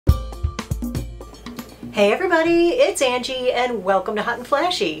Hey everybody, it's Angie and welcome to Hot and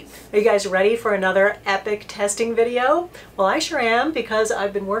Flashy. Are you guys ready for another epic testing video? Well, I sure am, because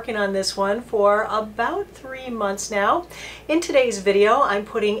I've been working on this one for about 3 months now. In today's video, I'm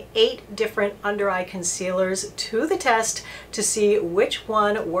putting 8 different under eye concealers to the test to see which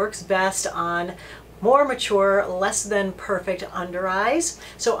one works best on more mature, less than perfect under eyes.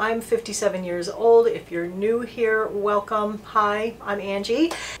 So I'm 57 years old. If you're new here, welcome. Hi, I'm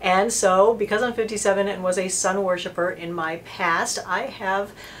Angie. And so because I'm 57 and was a sun worshiper in my past, I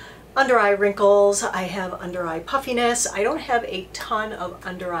have under eye wrinkles, I have under eye puffiness. I don't have a ton of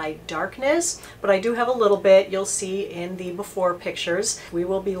under eye darkness, but I do have a little bit. You'll see in the before pictures. We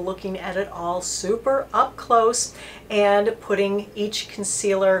will be looking at it all super up close and putting each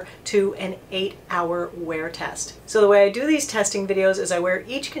concealer to an 8-hour wear test. So the way I do these testing videos is I wear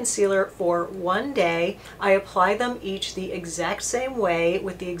each concealer for 1 day. I apply them each the exact same way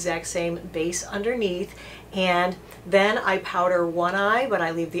with the exact same base underneath, and then I powder one eye, but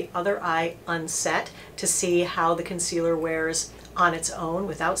I leave the other eye unset to see how the concealer wears on its own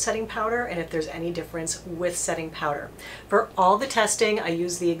without setting powder and if there's any difference with setting powder. For all the testing, I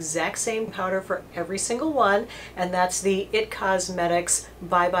use the exact same powder for every single one, and that's the IT Cosmetics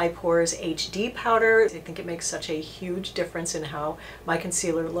Bye Bye Pores HD powder. I think it makes such a huge difference in how my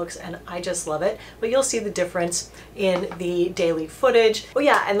concealer looks, and I just love it. But you'll see the difference in the daily footage. Oh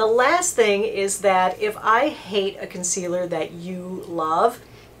yeah, and the last thing is that if I hate a concealer that you love,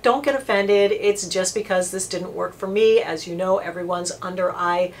 don't get offended. It's just because this didn't work for me. As you know, everyone's under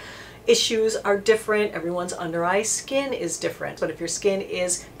eye issues are different. Everyone's under eye skin is different. But if your skin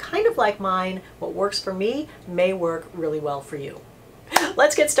is kind of like mine, what works for me may work really well for you.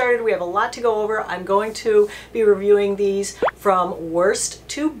 Let's get started. We have a lot to go over. I'm going to be reviewing these from worst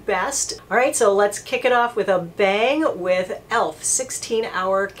to best. All right, so let's kick it off with a bang with e.l.f.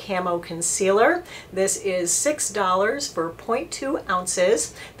 16-Hour Camo Concealer. This is $6 for 0.2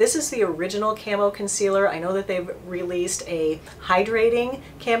 ounces. This is the original camo concealer. I know that they've released a hydrating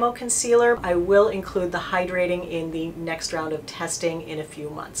camo concealer. I will include the hydrating in the next round of testing in a few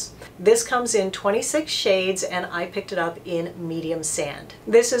months. This comes in 26 shades, and I picked it up in medium sand.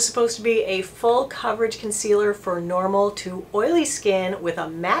 This is supposed to be a full coverage concealer for normal to oily skin with a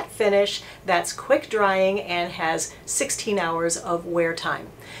matte finish that's quick drying and has 16 hours of wear time.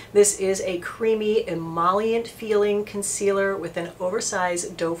 This is a creamy emollient feeling concealer with an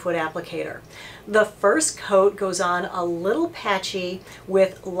oversized doe foot applicator. The first coat goes on a little patchy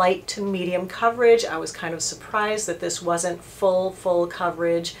with light to medium coverage. I was kind of surprised that this wasn't full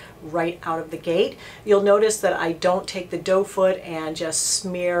coverage right out of the gate. You'll notice that I don't take the doe foot and just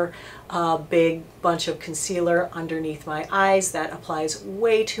smear a big bunch of concealer underneath my eyes. That applies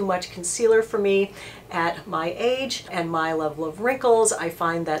way too much concealer for me at my age and my level of wrinkles. I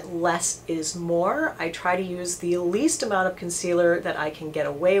find that less is more. I try to use the least amount of concealer that I can get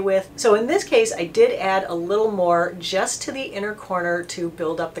away with. So in this case, I did add a little more just to the inner corner to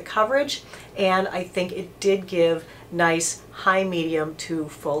build up the coverage, and I think it did give nice high medium to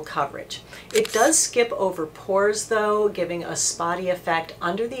full coverage. It does skip over pores though, giving a spotty effect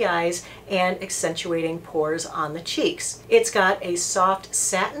under the eyes and accentuating pores on the cheeks. It's got a soft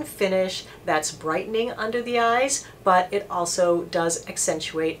satin finish that's brightening under the eyes, but it also does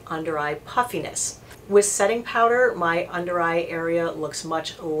accentuate under eye puffiness. With setting powder, my under eye area looks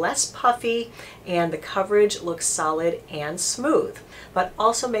much less puffy and the coverage looks solid and smooth, but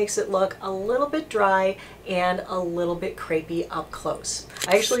also makes it look a little bit dry and a little bit crepey up close.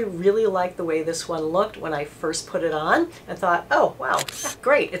 I actually really liked the way this one looked when I first put it on and thought, oh wow,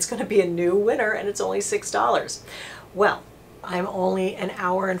 great, it's going to be a new winner and it's only $6. Well, I'm only an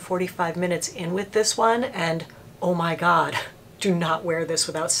hour and 45 minutes in with this one, and oh my god, do not wear this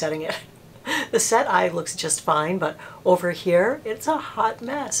without setting it. The set eye looks just fine, but over here, it's a hot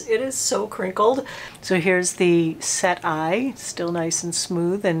mess. It is so crinkled. So here's the set eye, still nice and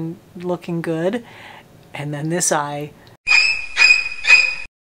smooth and looking good. And then this eye.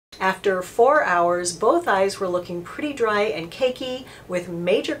 After 4 hours, both eyes were looking pretty dry and cakey with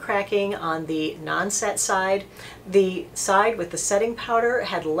major cracking on the non-set side. The side with the setting powder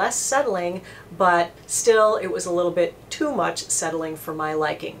had less settling, but still it was a little bit too much settling for my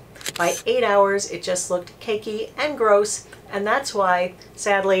liking. By 8 hours, it just looked cakey and gross, and that's why,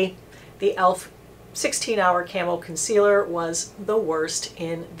 sadly, the e.l.f. 16-Hour Camo Concealer was the worst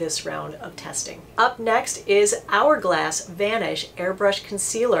in this round of testing. Up next is Hourglass Vanish Airbrush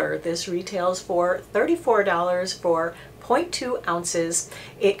Concealer. This retails for $34 for 0.2 ounces.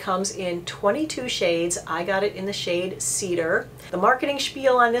 It comes in 22 shades. I got it in the shade Cedar. The marketing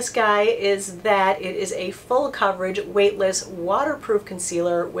spiel on this guy is that it is a full coverage, weightless, waterproof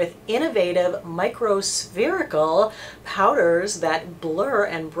concealer with innovative microspherical powders that blur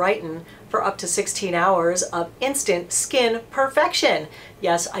and brighten for up to 16 hours of instant skin perfection.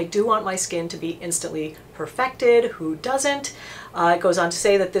 Yes, I do want my skin to be instantly perfected. Who doesn't? It goes on to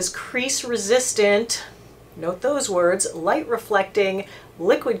say that this crease resistant, note those words, light reflecting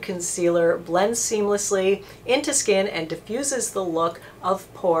liquid concealer blends seamlessly into skin and diffuses the look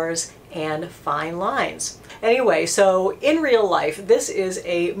of pores and fine lines. Anyway, so in real life, this is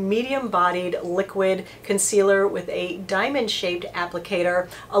a medium-bodied liquid concealer with a diamond-shaped applicator.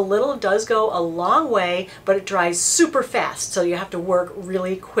 A little does go a long way, but it dries super fast, so you have to work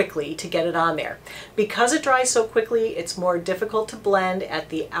really quickly to get it on there. Because it dries so quickly, it's more difficult to blend at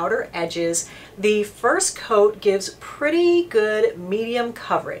the outer edges. The first coat gives pretty good medium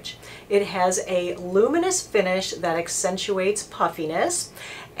coverage. It has a luminous finish that accentuates puffiness.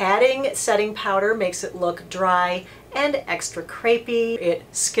 Adding setting powder makes it look dry and extra crepey. It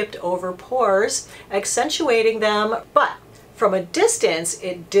skipped over pores, accentuating them, but from a distance,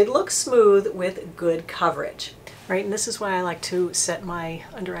 it did look smooth with good coverage. Right, and this is why I like to set my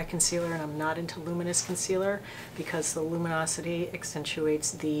under eye concealer, and I'm not into luminous concealer because the luminosity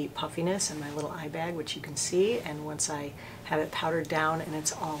accentuates the puffiness in my little eye bag, which you can see, and once I have it powdered down and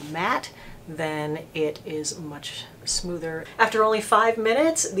it's all matte, then it is much smoother. After only 5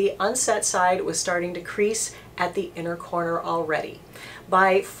 minutes, the unset side was starting to crease at the inner corner already.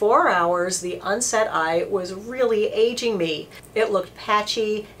 By 4 hours, the unset eye was really aging me. It looked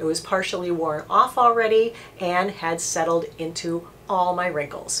patchy, it was partially worn off already, and had settled into all my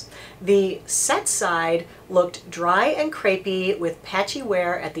wrinkles. The set side looked dry and crepey with patchy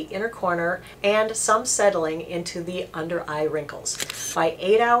wear at the inner corner and some settling into the under eye wrinkles. By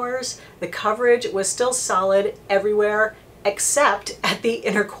 8 hours, the coverage was still solid everywhere except at the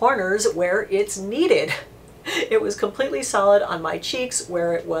inner corners where it's needed. It was completely solid on my cheeks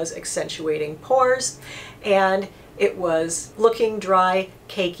where it was accentuating pores, and it was looking dry,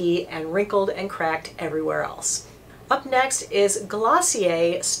 cakey, and wrinkled and cracked everywhere else. Up next is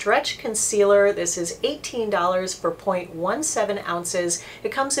Glossier Stretch Concealer. This is $18 for 0.17 ounces.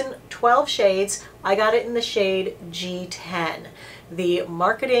 It comes in 12 shades. I got it in the shade G10. The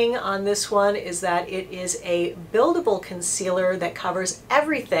marketing on this one is that it is a buildable concealer that covers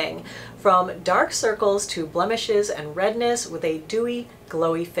everything from dark circles to blemishes and redness with a dewy,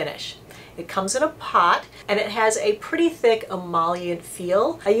 glowy finish. It comes in a pot and it has a pretty thick emollient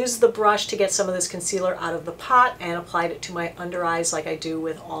feel. I used the brush to get some of this concealer out of the pot and applied it to my under eyes like I do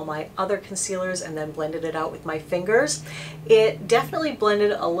with all my other concealers, and then blended it out with my fingers. It definitely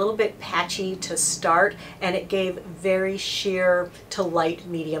blended a little bit patchy to start, and it gave very sheer to light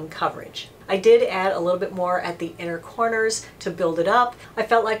medium coverage. I did add a little bit more at the inner corners to build it up. I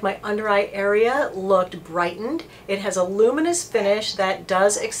felt like my under eye area looked brightened. It has a luminous finish that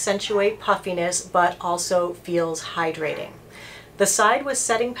does accentuate puffiness but also feels hydrating. The side with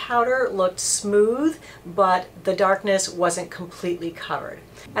setting powder looked smooth, but the darkness wasn't completely covered.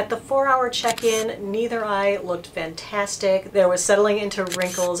 At the 4-hour check-in, neither eye looked fantastic. There was settling into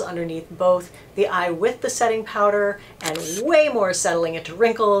wrinkles underneath both the eye with the setting powder and way more settling into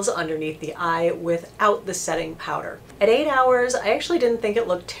wrinkles underneath the eye without the setting powder. At 8 hours, I actually didn't think it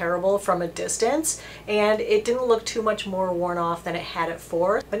looked terrible from a distance, and it didn't look too much more worn off than it had at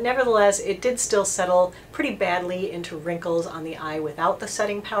 4, but nevertheless, it did still settle pretty badly into wrinkles on the eye without the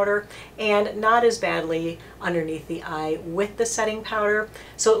setting powder, and not as badly underneath the eye with the setting powder.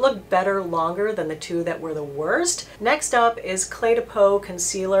 So it looked better longer than the two that were the worst. Next up is Clé de Peau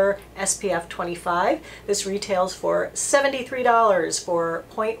Concealer SPF 25. This retails for $73 for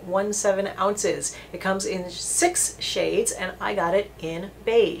 0.17 ounces. It comes in 6 shades and I got it in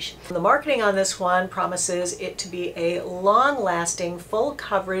beige. The marketing on this one promises it to be a long-lasting, full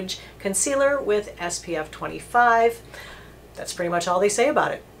coverage concealer with SPF 25. That's pretty much all they say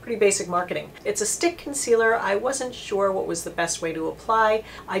about it. Pretty basic marketing. It's a stick concealer. I wasn't sure what was the best way to apply.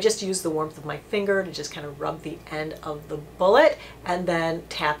 I just used the warmth of my finger to just kind of rub the end of the bullet and then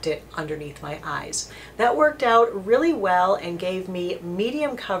tapped it underneath my eyes. That worked out really well and gave me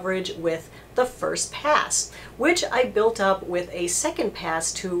medium coverage with the first pass, which I built up with a second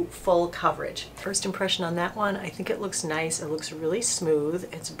pass to full coverage. First impression on that one, I think it looks nice. It looks really smooth.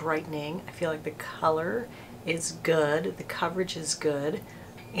 It's brightening. I feel like the color is good. The coverage is good.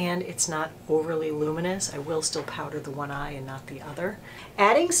 and it's not overly luminous. I will still powder the one eye and not the other.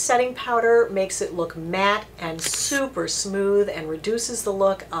 Adding setting powder makes it look matte and super smooth and reduces the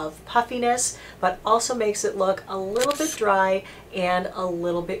look of puffiness, but also makes it look a little bit dry and a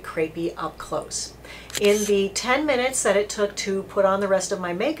little bit crepey up close. In the 10 minutes that it took to put on the rest of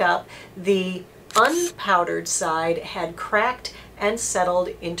my makeup, the unpowdered side had cracked and settled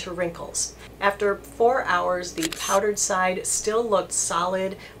into wrinkles. After 4 hours, the powdered side still looked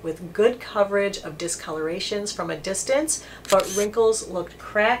solid with good coverage of discolorations from a distance, but wrinkles looked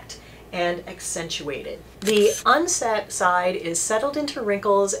cracked and accentuated. The unset side is settled into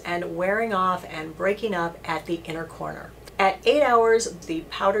wrinkles and wearing off and breaking up at the inner corner. At 8 hours, the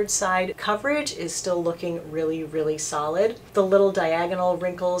powdered side coverage is still looking really, really solid. The little diagonal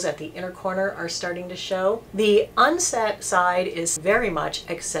wrinkles at the inner corner are starting to show. The unset side is very much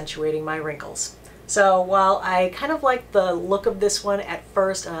accentuating my wrinkles. So while I kind of like the look of this one at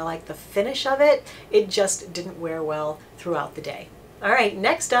first and I like the finish of it, it just didn't wear well throughout the day. All right,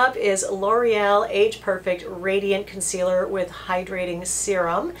 next up is L'Oreal Age Perfect Radiant Concealer with Hydrating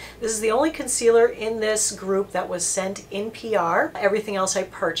Serum. This is the only concealer in this group that was sent in PR. Everything else I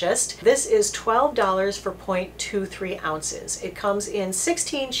purchased. This is $12 for 0.23 ounces. It comes in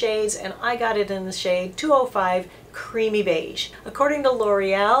 16 shades and I got it in the shade 205 Creamy Beige. According to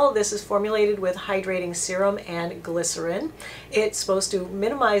L'Oreal, this is formulated with hydrating serum and glycerin. It's supposed to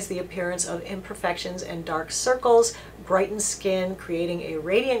minimize the appearance of imperfections and dark circles, brighten skin, creating a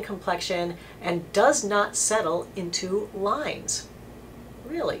radiant complexion, and does not settle into lines.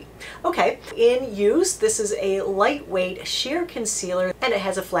 Really? Okay, in use, this is a lightweight sheer concealer and it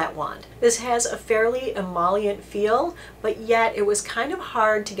has a flat wand. This has a fairly emollient feel, but yet it was kind of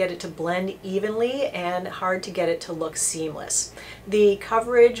hard to get it to blend evenly and hard to get it to look seamless. The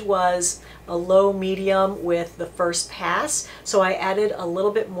coverage was a low medium with the first pass, so I added a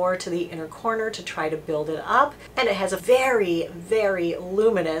little bit more to the inner corner to try to build it up, and it has a very, very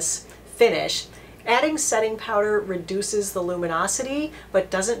luminous finish. Adding setting powder reduces the luminosity, but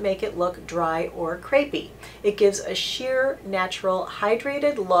doesn't make it look dry or crepey. It gives a sheer, natural,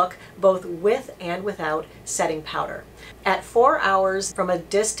 hydrated look both with and without setting powder. At 4 hours from a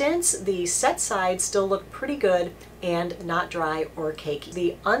distance, the set side still looked pretty good and not dry or cakey.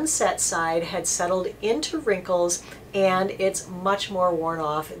 The unset side had settled into wrinkles and it's much more worn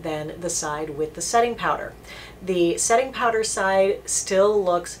off than the side with the setting powder. The setting powder side still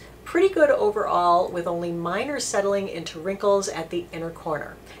looks pretty good overall, with only minor settling into wrinkles at the inner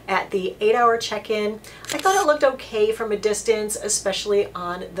corner. At the 8-hour check-in, I thought it looked okay from a distance, especially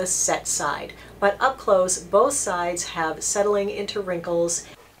on the set side. But up close, both sides have settling into wrinkles.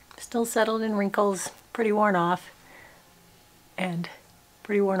 Still settled in wrinkles, pretty worn off and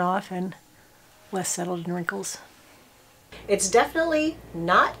less settled in wrinkles. It's definitely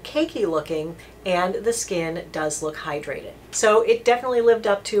not cakey looking, and the skin does look hydrated. So it definitely lived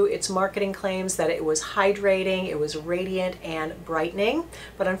up to its marketing claims that it was hydrating, it was radiant and brightening,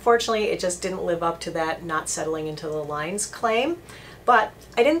 but unfortunately it just didn't live up to that not settling into the lines claim. But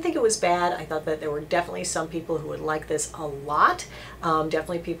I didn't think it was bad. I thought that there were definitely some people who would like this a lot.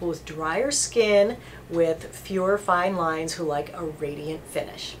 Definitely people with drier skin with fewer fine lines who like a radiant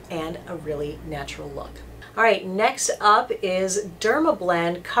finish and a really natural look. All right, next up is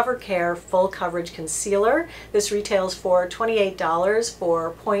Dermablend Cover Care Full Coverage Concealer. This retails for $28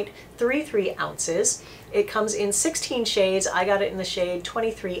 for 0.33 ounces. It comes in 16 shades. I got it in the shade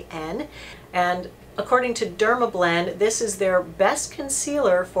 23N. And according to Dermablend, this is their best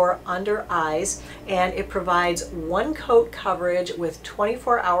concealer for under eyes, and it provides one coat coverage with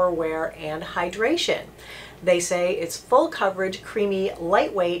 24-hour wear and hydration. They say it's full coverage, creamy,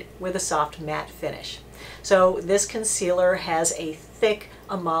 lightweight with a soft matte finish. So this concealer has a thick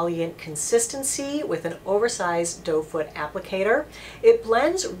emollient consistency with an oversized doe foot applicator. It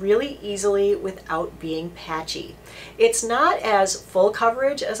blends really easily without being patchy. It's not as full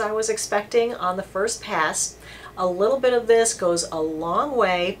coverage as I was expecting on the first pass. A little bit of this goes a long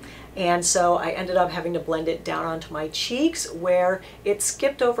way, and so I ended up having to blend it down onto my cheeks where it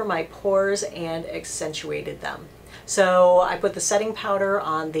skipped over my pores and accentuated them. So I put the setting powder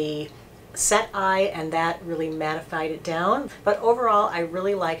on the set eye and that really mattified it down, but overall I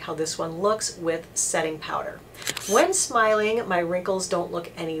really like how this one looks with setting powder. When smiling, my wrinkles don't look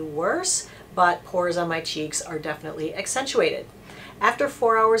any worse, but pores on my cheeks are definitely accentuated. After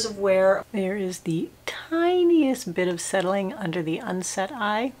 4 hours of wear, there is the tiniest bit of settling under the unset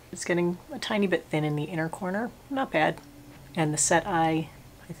eye. It's getting a tiny bit thin in the inner corner, not bad. And the set eye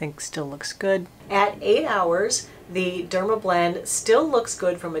I think still looks good. At 8 hours, the Derma Blend still looks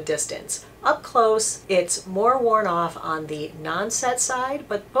good from a distance. Up close, it's more worn off on the non-set side,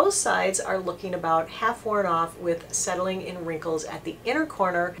 but both sides are looking about half worn off with settling in wrinkles at the inner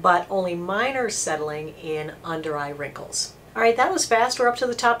corner, but only minor settling in under eye wrinkles. All right, that was fast. We're up to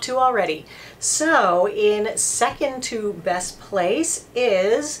the top 2 already. So in second to best place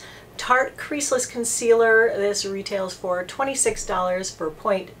is Tarte Creaseless Concealer. This retails for $26 for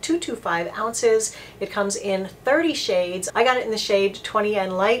 0.225 ounces. It comes in 30 shades. I got it in the shade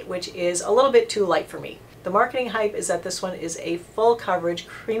 20N Light, which is a little bit too light for me. The marketing hype is that this one is a full coverage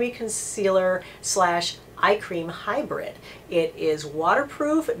creamy concealer slash eye cream hybrid. It is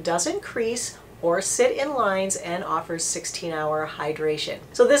waterproof, doesn't crease or sit in lines, and offers 16-hour hydration.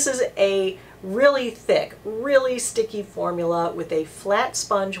 So this is a really thick, really sticky formula with a flat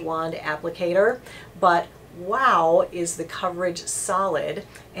sponge wand applicator, but wow, is the coverage solid,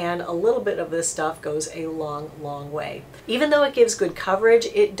 and a little bit of this stuff goes a long, long way. Even though it gives good coverage,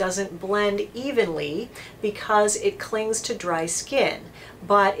 it doesn't blend evenly because it clings to dry skin,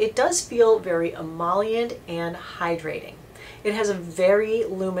 but it does feel very emollient and hydrating. It has a very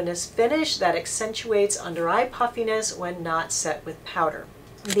luminous finish that accentuates under eye puffiness when not set with powder.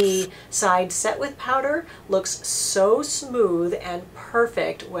 The side set with powder looks so smooth and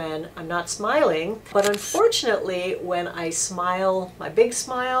perfect when I'm not smiling, but unfortunately when I smile, my big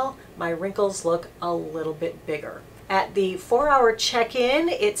smile, my wrinkles look a little bit bigger. At the 4-hour check-in,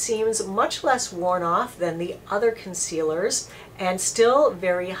 it seems much less worn off than the other concealers and still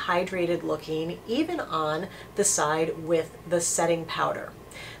very hydrated looking, even on the side with the setting powder.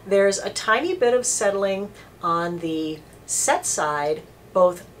 There's a tiny bit of settling on the set side,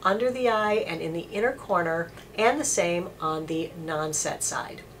 both under the eye and in the inner corner, and the same on the non-set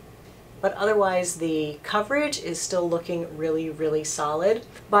side. But otherwise the coverage is still looking really, really solid.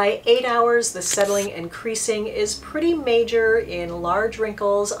 By 8 hours, the settling and creasing is pretty major in large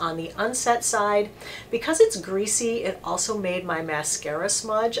wrinkles on the unset side. Because it's greasy, it also made my mascara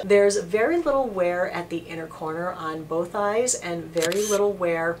smudge. There's very little wear at the inner corner on both eyes and very little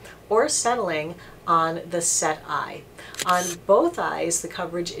wear or settling on the set eye. On both eyes, the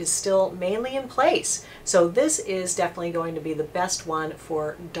coverage is still mainly in place. So this is definitely going to be the best one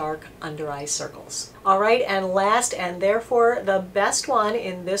for dark under eye circles. All right, and last and therefore the best one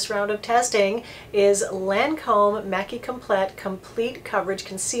in this round of testing is Lancome Mackie Complete Complete Coverage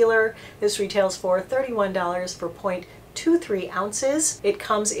Concealer. This retails for $31 for 0.23 ounces. It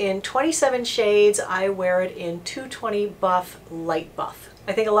comes in 27 shades. I wear it in 220 Buff Light Buff.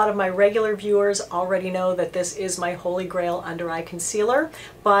 I think a lot of my regular viewers already know that this is my holy grail under eye concealer,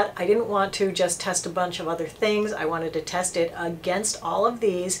 but I didn't want to just test a bunch of other things. I wanted to test it against all of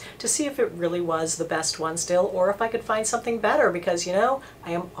these to see if it really was the best one still, or if I could find something better, because you know,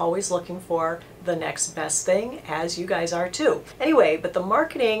 I am always looking for the next best thing, as you guys are too. Anyway, but the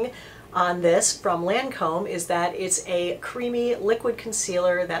marketing on this from Lancome is that it's a creamy liquid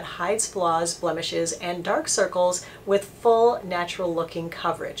concealer that hides flaws, blemishes, and dark circles with full natural looking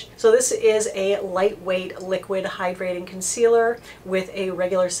coverage. So this is a lightweight liquid hydrating concealer with a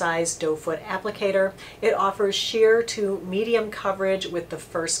regular size doe foot applicator. It offers sheer to medium coverage with the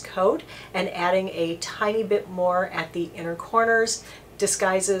first coat, and adding a tiny bit more at the inner corners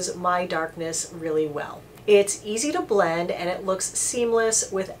disguises my darkness really well. It's easy to blend and it looks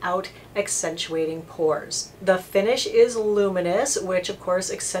seamless without accentuating pores. The finish is luminous, which of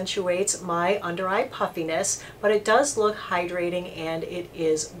course accentuates my under eye puffiness, but it does look hydrating and it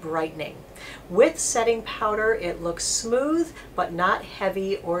is brightening. With setting powder, it looks smooth, but not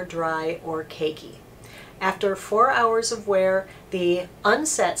heavy or dry or cakey. After 4 hours of wear, the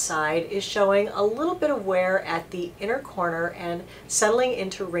unset side is showing a little bit of wear at the inner corner and settling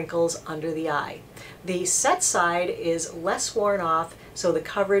into wrinkles under the eye. The set side is less worn off, so the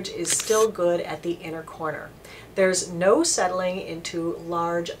coverage is still good at the inner corner. There's no settling into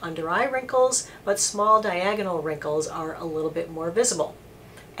large under eye wrinkles, but small diagonal wrinkles are a little bit more visible.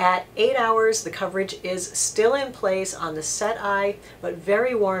 At 8 hours, the coverage is still in place on the set eye, but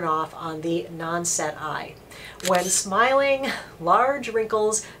very worn off on the non-set eye. When smiling, large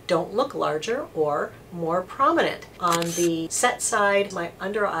wrinkles don't look larger or more prominent. On the set side, my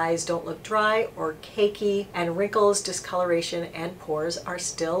under eyes don't look dry or cakey, and wrinkles, discoloration, and pores are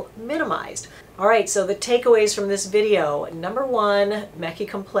still minimized. All right, so the takeaways from this video. Number one, Mackie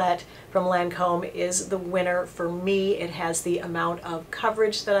Complete from Lancome is the winner for me. It has the amount of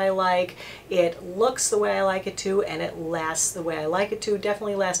coverage that I like, it looks the way I like it to, and it lasts the way I like it to.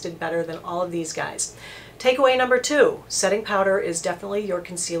 Definitely lasted better than all of these guys. Takeaway number two, setting powder is definitely your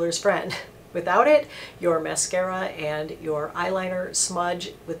concealer's friend. Without it, your mascara and your eyeliner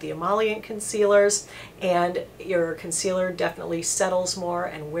smudge with the emollient concealers, and your concealer definitely settles more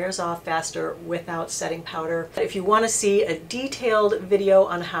and wears off faster without setting powder. If you want to see a detailed video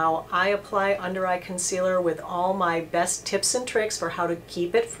on how I apply under eye concealer with all my best tips and tricks for how to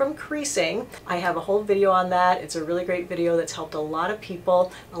keep it from creasing, I have a whole video on that. It's a really great video that's helped a lot of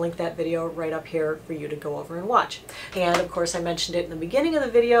people. I'll link that video right up here for you to go over and watch. And of course, I mentioned it in the beginning of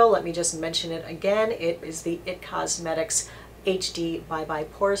the video. Let me just mention it again. It is the IT Cosmetics HD Bye Bye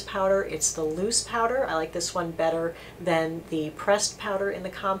Pores powder. It's the loose powder. I like this one better than the pressed powder in the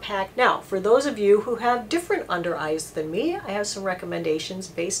compact. Now, for those of you who have different under eyes than me, I have some recommendations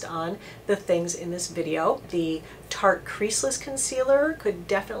based on the things in this video. The Tarte Creaseless Concealer could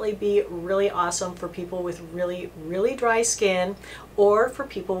definitely be really awesome for people with really dry skin, or for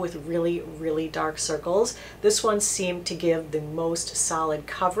people with really dark circles. This one seemed to give the most solid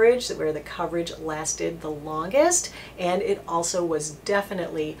coverage, where the coverage lasted the longest, and it also was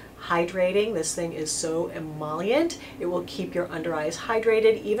definitely hydrating. This thing is so emollient. It will keep your under eyes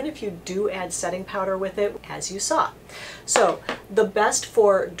hydrated even if you do add setting powder with it, as you saw. So the best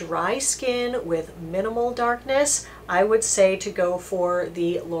for dry skin with minimal darkness, I would say to go for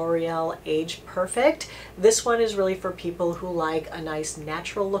the L'Oreal Age Perfect. This one is really for people who like a nice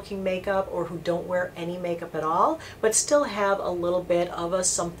natural looking makeup, or who don't wear any makeup at all, but still have a little bit of a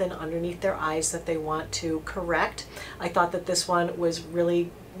something underneath their eyes that they want to correct. I thought that this one was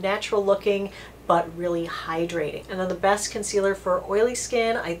really natural looking, but really hydrating. And then the best concealer for oily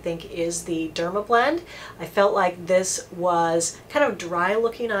skin, I think, is the Derma Blend. I felt like this was kind of dry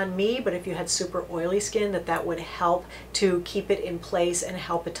looking on me, but if you had super oily skin, that would help to keep it in place and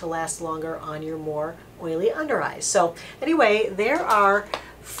help it to last longer on your more oily under eyes. So anyway, there are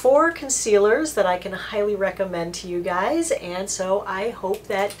 4 concealers that I can highly recommend to you guys, and so I hope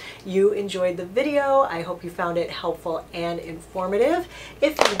that you enjoyed the video. I hope you found it helpful and informative.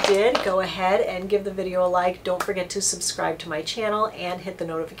 If you did, go ahead and give the video a like. Don't forget to subscribe to my channel and hit the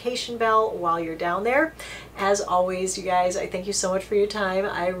notification bell while you're down there. As always, you guys, I thank you so much for your time.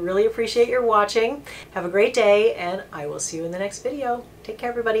 I really appreciate your watching. Have a great day, and I will see you in the next video. Take care,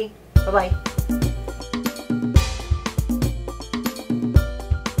 everybody. Bye-bye.